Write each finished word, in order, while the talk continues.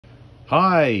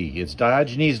Hi, it's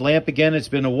Diogenes Lamp again. It's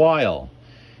been a while.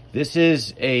 This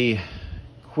is a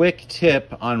quick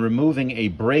tip on removing a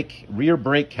rear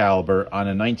brake caliper on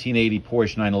a 1980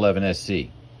 Porsche 911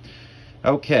 SC.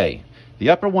 Okay, the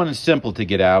upper one is simple to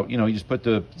get out. You just put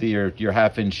your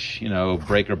half-inch,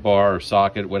 breaker bar or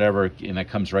socket, whatever, and that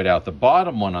comes right out. The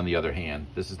bottom one, on the other hand,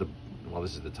 this is the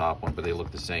top one, but they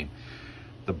look the same.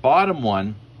 The bottom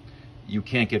one, you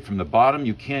can't get from the bottom,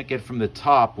 you can't get from the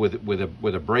top with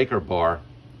a breaker bar.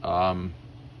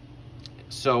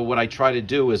 So what I try to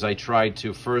do is I try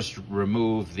to first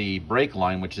remove the brake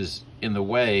line, which is in the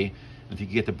way. If you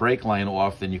can get the brake line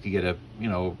off, then you could get a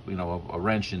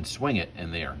wrench and swing it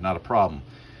in there, not a problem.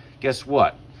 Guess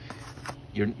what?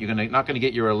 You're not gonna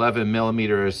get your 11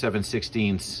 millimeter or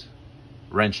 7/16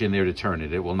 wrench in there to turn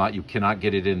it. It will not. You cannot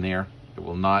get it in there. It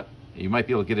will not. You might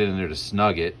be able to get it in there to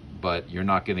snug it, but you're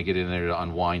not going to get in there to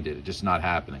unwind it. It's just not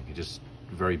happening. It's just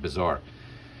very bizarre.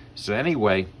 So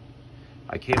anyway,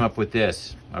 I came up with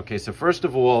this. Okay, so first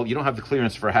of all, you don't have the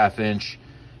clearance for a half-inch.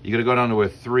 You're going to go down to a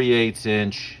 3/8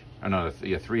 inch, or no, a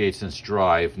 3/8 inch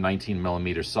drive, 19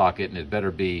 millimeter socket, and it better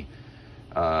be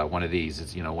one of these.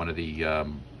 It's one of the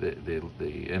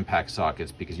impact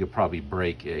sockets, because you'll probably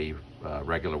break a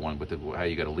regular one with how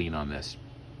you got to lean on this.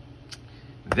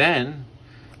 Then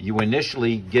you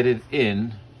initially get it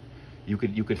in. You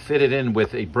could fit it in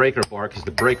with a breaker bar, because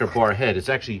the breaker bar head is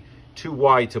actually too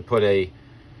wide to put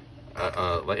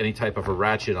like any type of a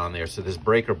ratchet on there. So this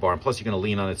breaker bar, and plus you're going to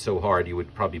lean on it so hard you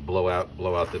would probably blow out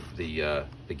the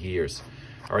gears.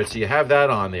 All right, so you have that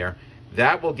on there.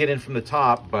 That will get in from the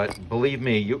top, but believe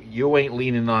me, you ain't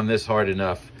leaning on this hard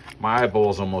enough. My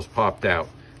eyeballs almost popped out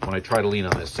when I tried to lean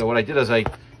on this. So what I did is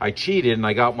I cheated, and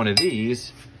I got one of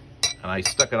these, and I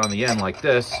stuck it on the end like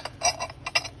this,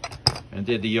 and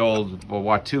did the old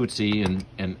Watusi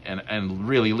and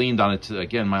really leaned on it.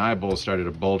 Again, my eyeballs started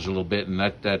to bulge a little bit, and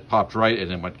that popped right,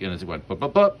 and it went bup,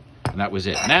 bup, bup, and that was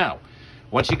it. Now,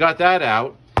 once you got that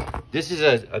out, this is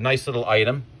a nice little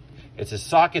item. It's a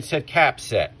socket set cap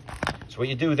set. So what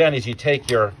you do then is you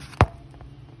take your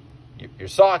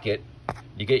socket,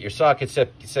 you get your socket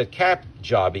set cap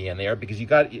jobby in there, because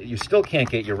you still can't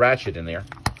get your ratchet in there.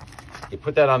 You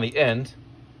put that on the end.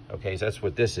 Okay, so that's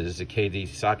what this is, a KD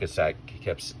socket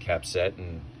cap set.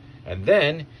 And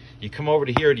then you come over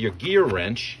to here to your gear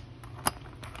wrench,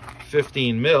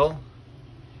 15 mil,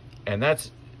 and that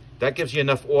gives you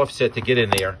enough offset to get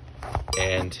in there.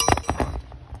 And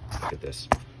look at this.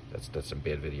 That's some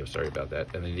bad video, sorry about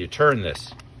that. And then you turn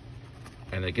this,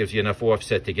 and it gives you enough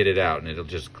offset to get it out, and it'll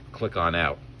just click on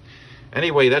out.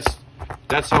 Anyway,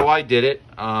 that's how I did it.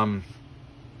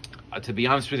 To be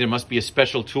honest with you, there must be a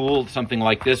special tool, something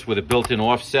like this with a built-in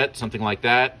offset, something like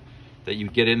that you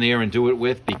get in there and do it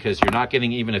with, because you're not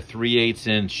getting even a 3/8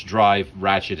 inch drive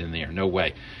ratchet in there. No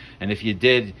way. And if you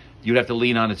did, you'd have to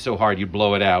lean on it so hard you'd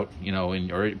blow it out,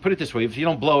 or put it this way, if you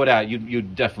don't blow it out,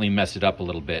 you'd definitely mess it up a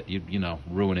little bit. You'd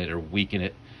ruin it or weaken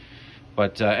it.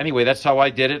 But anyway, that's how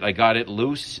I did it. I got it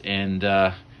loose, and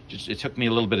it took me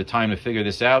a little bit of time to figure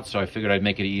this out, so I figured I'd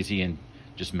make it easy and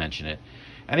just mention it.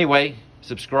 Anyway,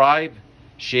 subscribe,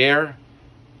 share,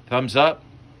 thumbs up,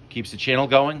 keeps the channel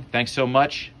going. Thanks so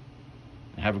much,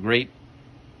 and have a great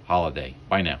holiday.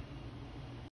 Bye now.